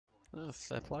Oh,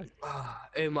 fair play.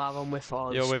 Who am I on with?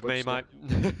 Oh, You're with me, mate.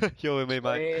 You're with me,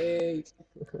 mate. Sweet.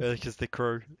 Yeah, just the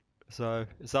crew. So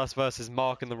it's us versus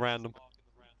Mark and the random.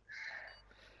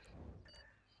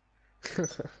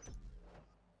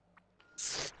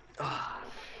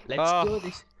 Let's do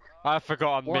this. I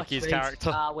forgot I'm Watch Mickey's me.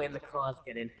 character. Ah, we're in the cars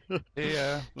getting.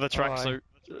 Yeah. The tracksuit.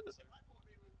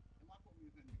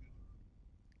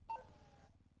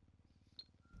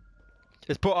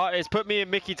 It's put me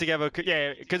and Mickey together.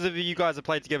 Yeah, because of you guys have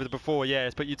played together before. Yeah,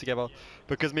 it's put you together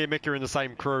because me and Mickey are in the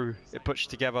same crew. It puts you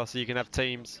together so you can have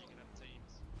teams.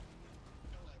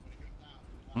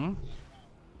 Hmm.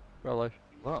 Really?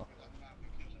 Well.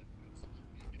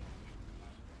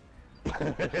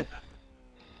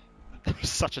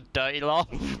 Such a dirty laugh.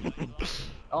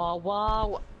 Oh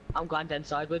wow! I'm going down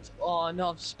sideways. Oh no!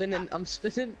 I'm spinning. I'm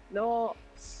spinning. No!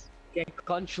 Get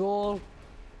control.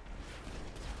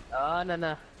 Oh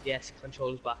no! Yes,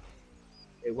 control's back.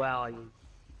 Hey, where are you?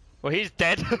 Well, he's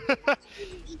dead.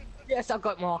 Yes, I've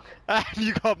got Mark. And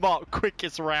you got Mark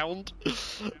quickest round.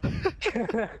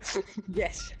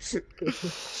 Yes.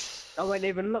 I wasn't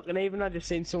even looking. Even I just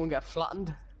seen someone get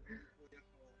flattened.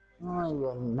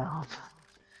 Oh, you knob.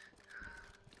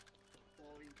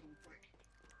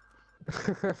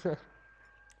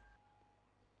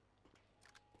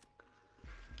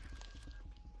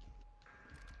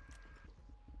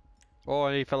 Oh,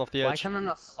 and he fell off the Why edge. can I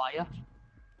not fire?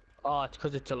 Oh, it's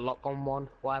because it's a lock-on one.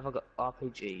 Why have I got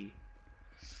RPG?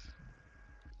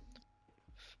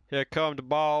 Here come the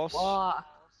boss. What?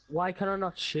 Why can I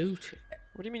not shoot?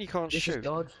 What do you mean you can't This shoot? is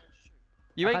dodge.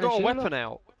 You I ain't can't got a shoot, weapon look.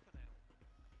 out.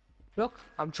 Look,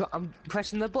 I'm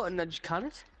pressing the button. I just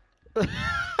can't.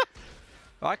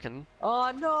 I can.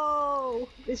 Oh no!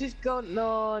 This is gone.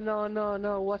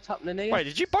 No! What's happening here? Wait,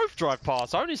 did you both drive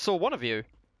past? I only saw one of you.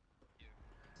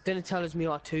 Didn't tell us me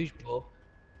R2's bro.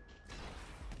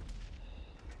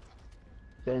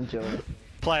 Enjoy.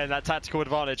 Playing that tactical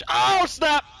advantage. Oh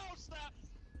snap!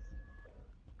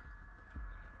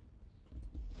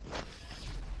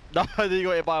 No, you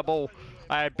got hit by a ball.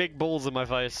 I had big balls in my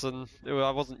face and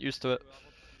I wasn't used to it.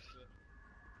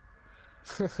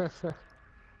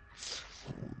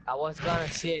 I was gonna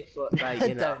say it, but like,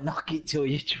 you know. Don't knock it till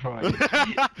you try.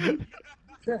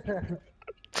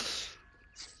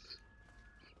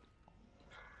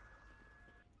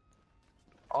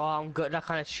 Oh, I'm good. That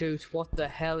kind of shoot. What the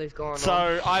hell is going on?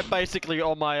 So I'm basically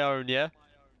on my own, yeah?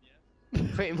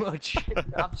 Pretty much.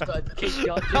 I've just got to keep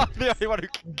dodging. I'm the only one who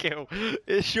can kill.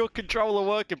 Is your controller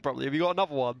working properly? Have you got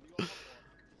another one?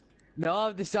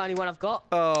 No, this is the only one I've got.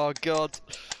 Oh god.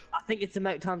 I think it's the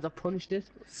amount of times I've punished it.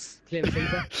 Clear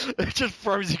finger. It just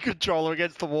throws your controller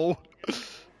against the wall.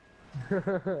 Who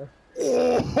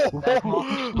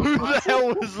the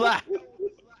hell was that?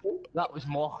 That was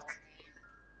Mark.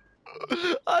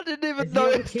 I didn't even Is he on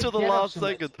the notice till the kick last jet or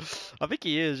second. I think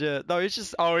he is, yeah. No, he's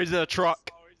just. Oh, he's in a truck.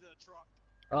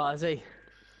 Oh, is he?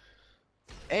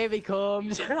 Here he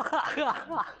comes. He's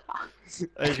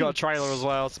got a trailer as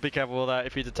well, so be careful with that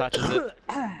if he detaches it.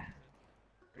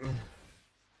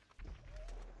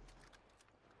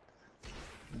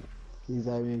 He's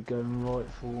only going right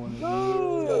for one of you.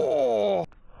 Oh.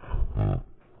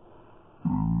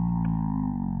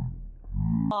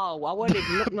 Oh, I wasn't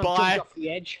even looking. I Bye. jumped off the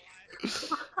edge.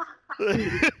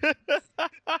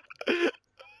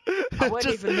 I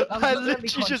wasn't even look, I looking at me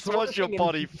literally just controller watched your thing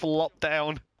body flop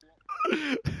down.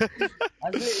 I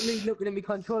was literally looking at my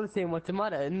controller saying what's the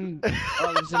matter, and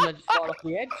all of a sudden I just fall off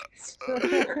the edge.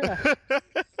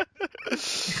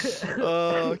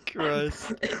 Oh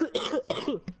Christ.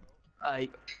 I've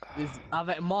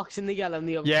got Mark's in the yellow and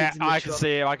the other Yeah, kid's in the I can truck.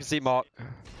 see him. I can see Mark.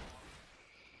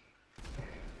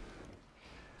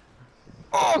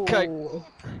 Okay. Oh.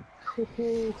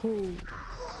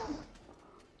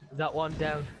 That one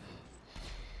down.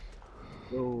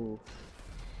 Oh.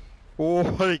 Oh, I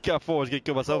didn't get forward. I was gonna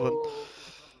kill myself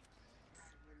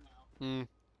then.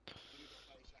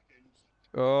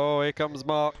 Oh, here comes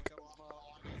Mark.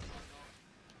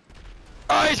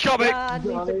 Oh, he's coming!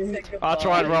 I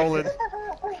tried rolling.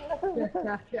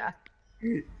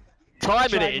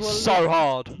 Timing it is so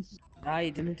hard. Nah,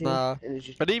 you didn't do Nah. it. It was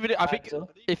just But even I think so.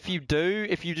 if you do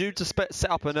to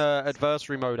set up an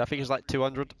adversary mode, I think it's like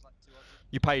 200.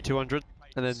 You pay 200,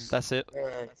 and then that's it.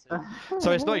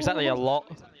 So it's not exactly a lot.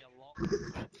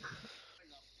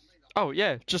 Oh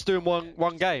yeah, just doing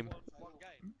one game.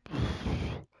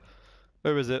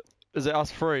 Who is it? Is it us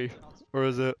three, or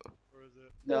is it?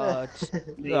 No, it's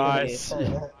Nice.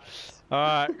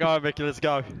 Alright, go on, Mickey, let's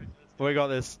go. We got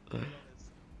this.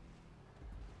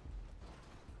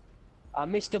 I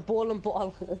missed a ball and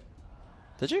ball.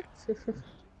 Did you?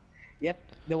 Yep,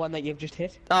 the one that you've just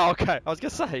hit. Oh, okay. I was gonna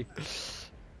say.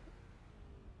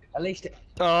 At least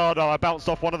Oh no, I bounced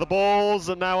off one of the balls,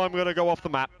 and now I'm gonna go off the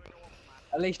map.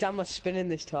 I'm not spinning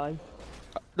this time.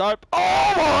 Nope.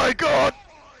 Oh my god!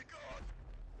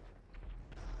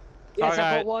 Yes, I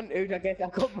Okay. got one. Ooh, I guess I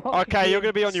got more. Okay, you're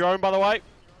gonna be on your own, by the way.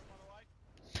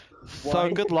 So Why?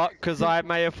 good luck, because I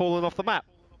may have fallen off the map.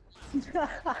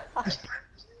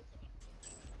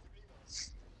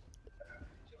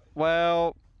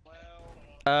 Well,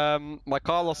 my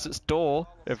car lost its door,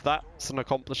 if that's an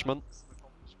accomplishment.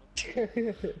 So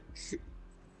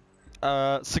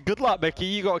good luck, Mickey.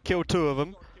 You got to kill 2 of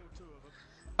them.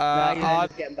 Nah, you're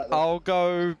just getting back up. I'll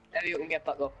go. Maybe you can get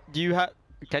back up. You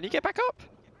Can you get back up?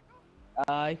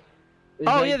 Aye.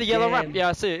 Oh yeah, the yellow ramp. Yeah,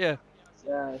 I see it. Yeah.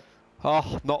 Yeah.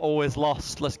 Oh, not always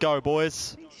lost. Let's go,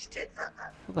 boys.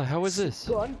 What the hell is this?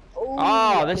 Go on. Ooh,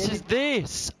 Oh, this is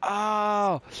this.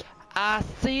 Oh, I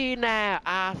see now.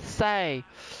 I say.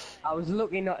 I was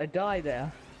lucky not to die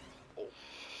there.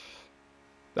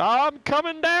 I'm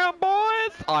coming down,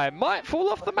 boys. I might fall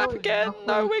off the map again.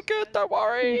 No, we're good. Don't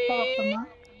worry.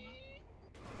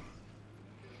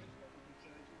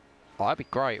 Oh, that'd be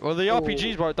great. Well, the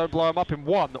RPGs don't blow them up in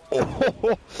one.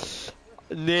 Oh,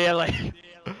 nearly.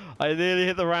 I nearly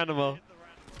hit the randomer.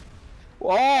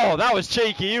 Oh, that was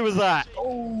cheeky. Who was that?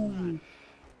 Oh.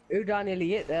 Who done nearly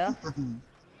hit there?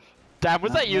 Dan,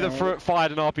 was that you that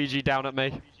fired an RPG down at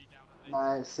me?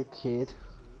 No, it's a kid.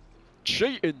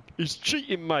 Cheating. He's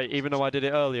cheating, mate, even though I did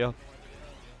it earlier.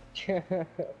 It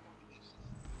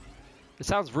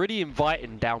sounds really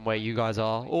inviting down where you guys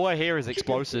are. All I hear is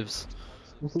explosives.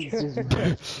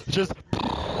 Just...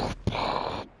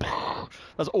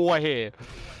 That's all I hear.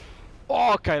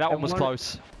 Oh, okay, that one was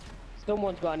close.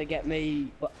 Someone's going to get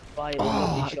me by a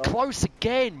shot. Close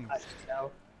again!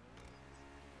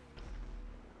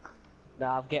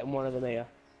 Nah, I'm getting one of them here.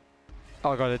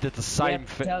 Oh god, it did the same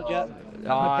thing.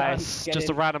 Nice,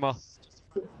 Just a randomer.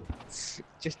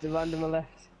 Just a randomer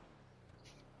left.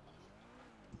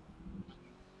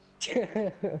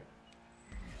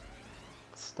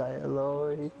 Stay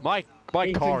alive. My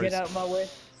Ethan, car get is... out of my way.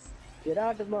 Get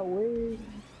out of my way.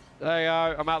 There you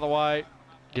go, I'm out of the way.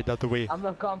 Get out of the way. I'm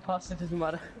not going past, it doesn't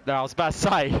matter. No, I was about to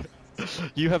say,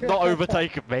 you have not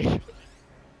overtaken me.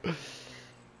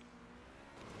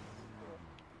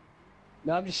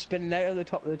 No, I'm just spinning out of the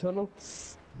top of the tunnel.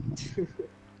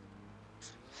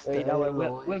 Wait, no,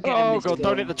 we'll get in Oh this god,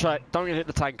 together. don't hit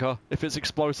the tanker. If it's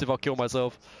explosive, I'll kill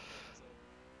myself.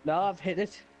 No, I've hit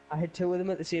it. I hit 2 of them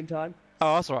at the same time.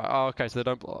 Oh, that's alright. Oh, okay, so they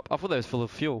don't blow up. I thought they was full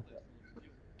of fuel.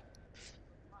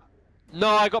 No,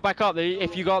 I got back up.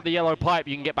 If you got the yellow pipe,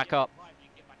 you can get back up.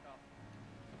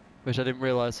 Which I didn't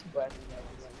realise.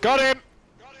 Got him!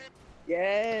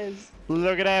 Yes!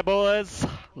 Look at that, boys.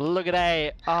 Look at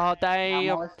that. Oh,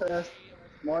 damn.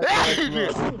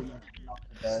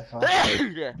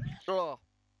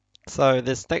 So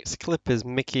this next clip is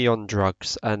Mickey on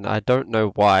drugs, and I don't know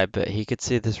why, but he could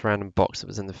see this random box that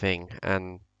was in the thing,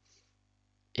 and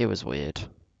it was weird.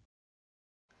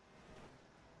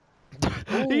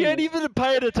 He ain't even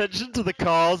paying attention to the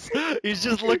cars. He's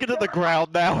just looking at the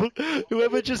ground now.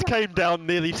 Whoever just came down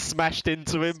nearly smashed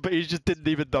into him, but he just didn't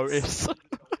even notice.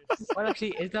 Well,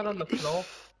 actually, is that on the floor?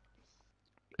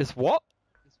 It's what?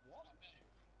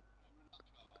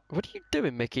 What are you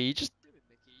doing, Mickey? You just...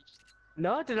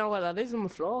 No, I don't know what that is on the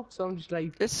floor, so I'm just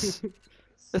like... It's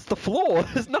the floor.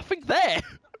 There's nothing there.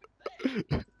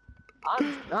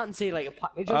 I didn't see like a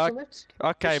package or something.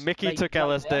 Okay, Just, Mickey like, took down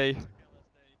LSD. there.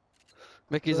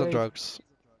 Mickey's on Right. drugs.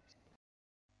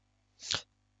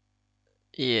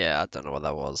 Yeah, I don't know what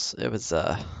that was. It was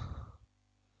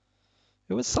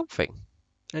something.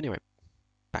 Anyway,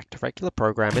 back to regular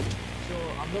programming. So,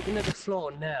 I'm looking at the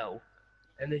floor now,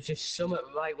 and there's just something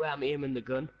right where I'm aiming the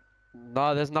gun.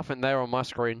 No, there's nothing there on my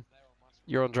screen.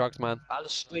 You're on drugs, man. I'll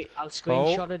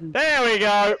screenshot it and... There we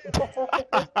go!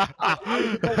 I'll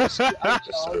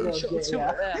screenshot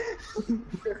something there.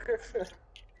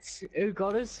 Who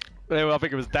got us? I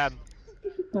think it was Dan.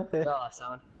 Oh,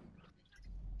 son.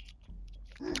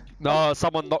 No,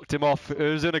 someone knocked him off. It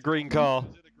was in a green car.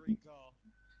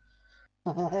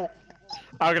 I'm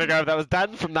gonna go if that was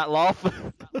Dan from that laugh.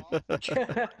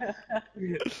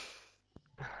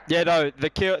 Yeah, no,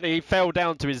 he fell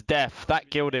down to his death. That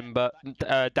killed him, but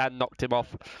Dan knocked him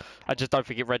off. I just don't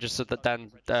think it registered that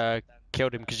Dan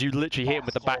killed him, because you literally hit him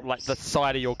with the back, like the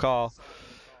side of your car.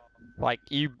 Like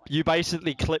you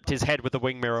basically clipped his head with the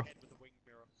wing mirror.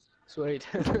 Sweet.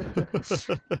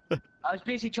 I was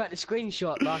basically trying to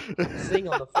screenshot that thing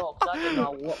on the floor, because I didn't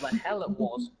know what the hell it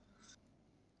was.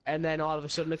 And then all of a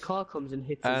sudden a car comes and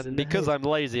hits us. And because I'm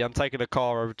lazy, I'm taking a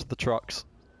car over to the trucks.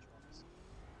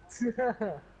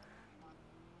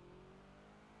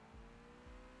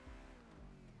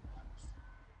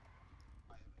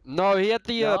 No, he had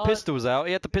the No. pistols out.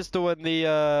 He had the pistol and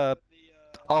the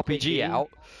RPG out.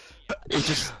 It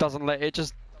just doesn't let it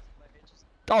just.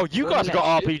 Oh, you Wouldn't guys let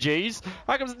got you. RPGs.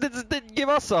 How come they didn't give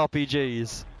us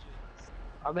RPGs?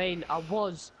 I mean, I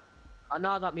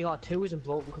know that my R2 isn't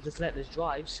broken because it's letting us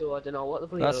drive, so I don't know what the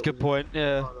bloody That's a hell good it point.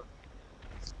 Yeah. was.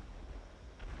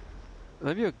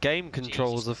 Maybe your game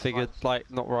controls are figured like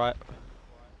not right.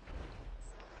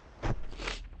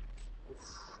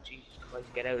 Jesus Christ,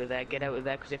 get out of there,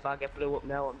 because if I get blew up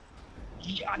now,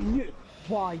 I knew.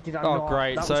 Why did I Oh know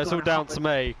great, that so was it's all gonna down happen? to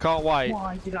me. Can't wait.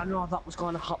 Why did I know that was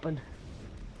going to happen?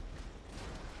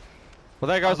 Well,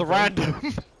 there goes a random.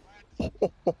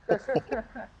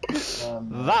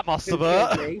 That must have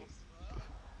hurt.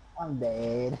 I'm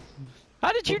dead.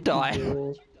 How did you die?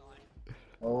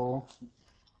 Oh.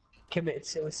 Committed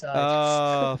suicide.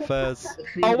 Ah, fairs.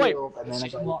 The Oh tree wait, blew up and then I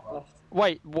got What hit. left?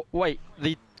 wait, wait.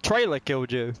 The trailer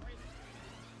killed you.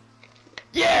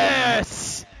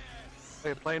 Yes!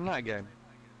 We're playing that game.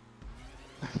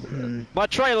 My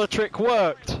trailer trick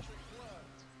worked.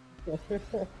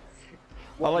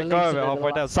 I let go of it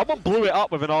halfway down. Someone blew it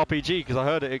up with an RPG because I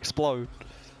heard it explode.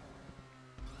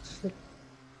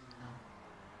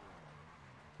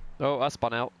 Oh, that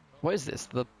spun out. What is this?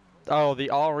 The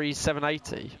RE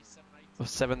 780 or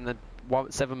 7B.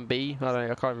 I don't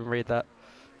know. I can't even read that.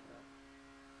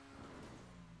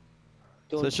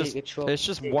 So it's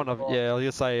just one of yeah. I was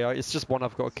gonna say it's just one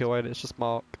I've got to kill and it's just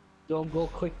Mark. Don't go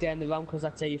quick down the ramp because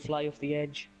that's how you fly off the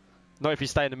edge. Not if you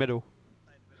stay in the middle.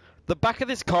 The back of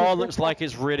this car looks like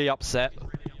it's really upset.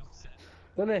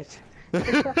 Doesn't it?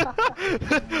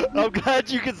 I'm glad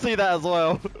you can see that as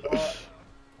well.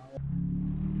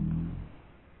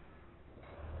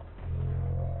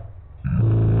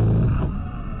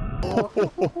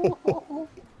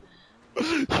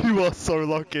 You are so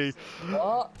lucky.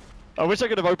 What? I wish I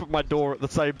could have opened my door at the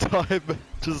same time.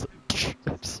 Just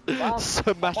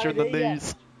smash her in the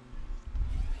knees.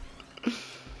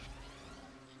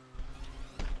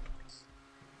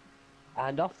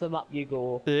 And off the map you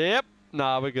go. Yep.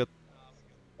 Nah, we're good.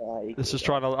 It's just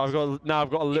trying to. I've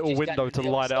got a little window to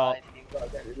light it up.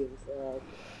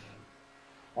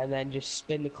 And then just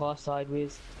spin the car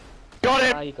sideways. Got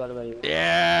him. Ah, you got him anyway.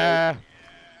 Yeah.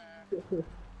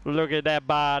 Look at that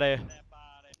body.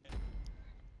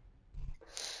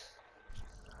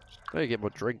 I need to get more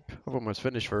drink. I've almost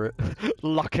finished for it.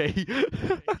 Lucky.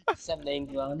 17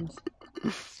 grand.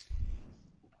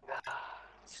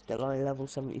 Still only level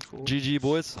 74. GG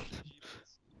boys.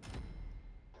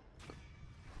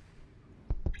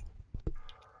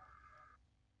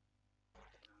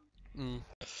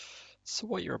 So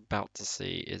what you're about to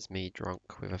see is me drunk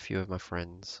with a few of my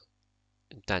friends.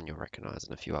 Dan you'll recognise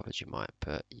and a few others you might,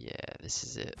 but yeah, this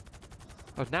is it.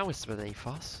 Oh, now it's beneath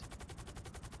us.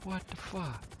 What the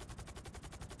fuck?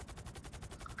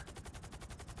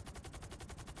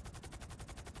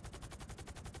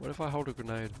 What if I hold a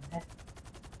grenade?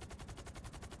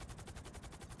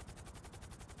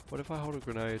 What if I hold a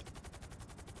grenade?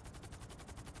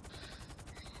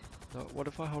 No, what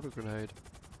if I hold a grenade?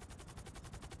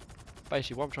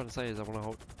 Basically, what I'm trying to say is I want to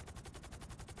hold...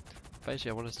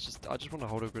 Basically, I just want to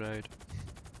hold a grenade.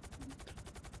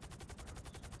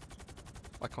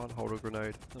 I can't hold a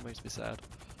grenade. That makes me sad.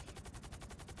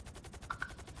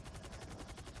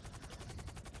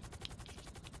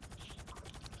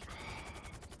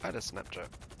 I had a Snapchat.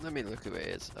 Let me look who it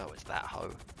is. Oh, it's that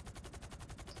hoe.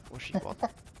 What's she want?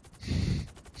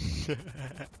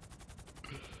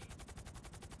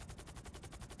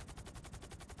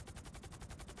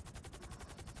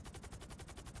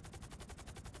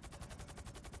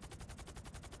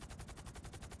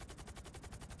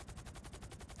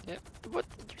 Yep. What?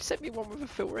 You sent me one with a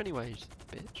filter anyways,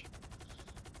 bitch.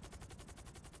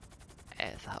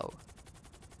 Asshole.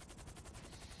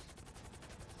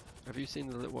 Have you seen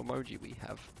the little emoji we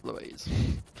have, Louise?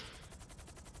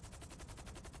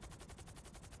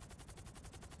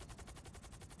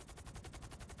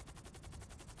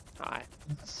 Hi.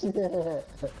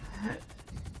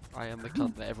 I am the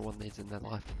cunt that everyone needs in their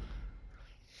life.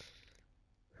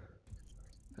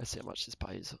 Let's see how much this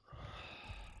pays.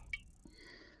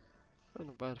 Oh,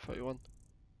 not bad, 31.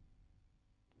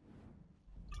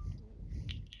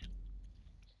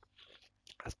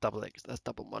 That's double X, that's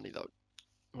double money though.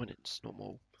 When it's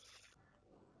normal.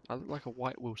 I look like a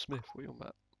white Will Smith, what are you on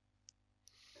about?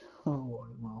 Oh,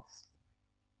 wow.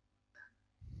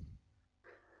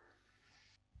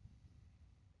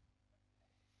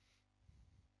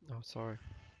 Oh, sorry.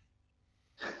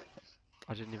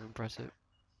 I didn't even press it.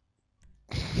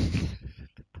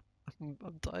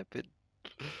 I'm typing.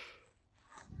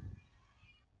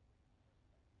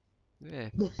 Yeah.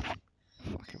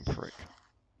 Fucking prick.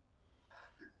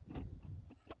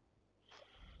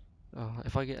 Oh,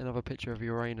 if I get another picture of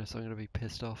Uranus, I'm gonna be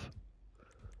pissed off.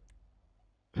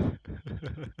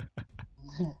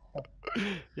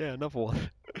 Yeah, another one.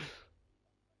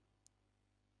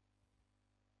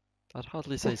 I'd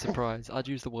hardly say surprise. I'd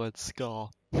use the word scar.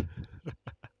 That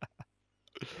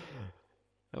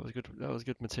was good. That was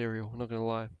good material. I'm not gonna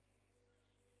lie.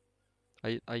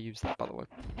 I used that, by the way.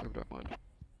 I don't mind.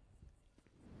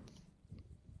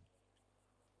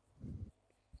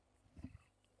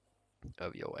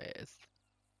 Oh, your ass.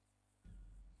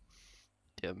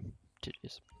 Damn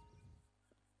titties.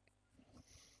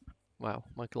 Wow,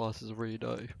 my glasses are really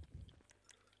dirty.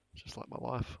 Just like my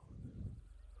life.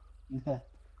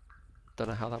 Don't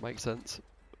know how that makes sense.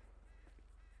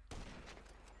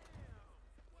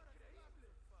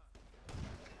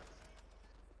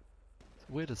 It's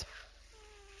weird as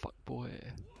fuck boy.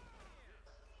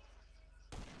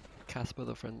 Casper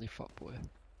the friendly fuck boy.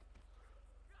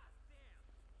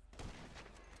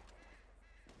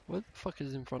 What the fuck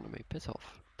is in front of me? Piss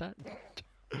off. That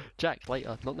Jack,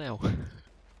 later, not now.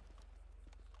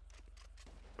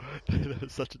 That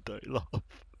was such a dirty laugh.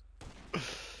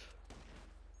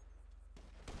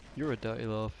 You're a dirty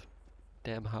laugh.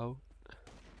 Damn hoe.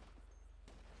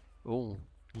 Oh,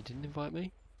 you didn't invite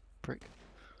me? Prick.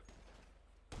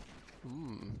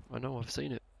 I know, I've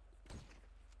seen it.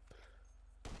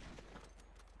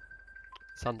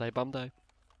 Sunday bum day.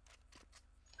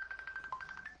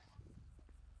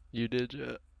 You did,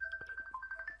 yeah.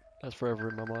 That's forever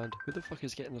in my mind. Who the fuck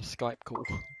is getting a Skype call?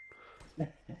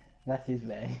 That is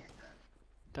me.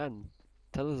 Dan,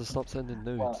 tell her to stop sending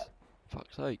nudes. What?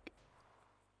 Fuck's sake.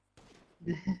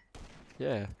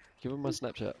 Yeah, give her my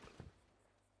Snapchat.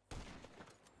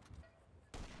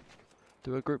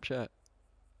 Do a group chat.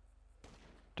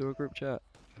 Do a group chat.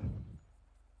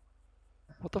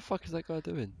 What the fuck is that guy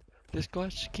doing? This guy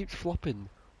just keeps flopping.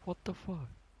 What the fuck?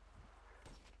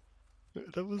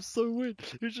 That was so weird.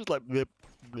 He was just like blip,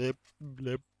 blip,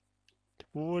 blip.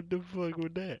 What the fuck was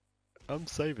that? I'm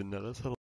saving that. That's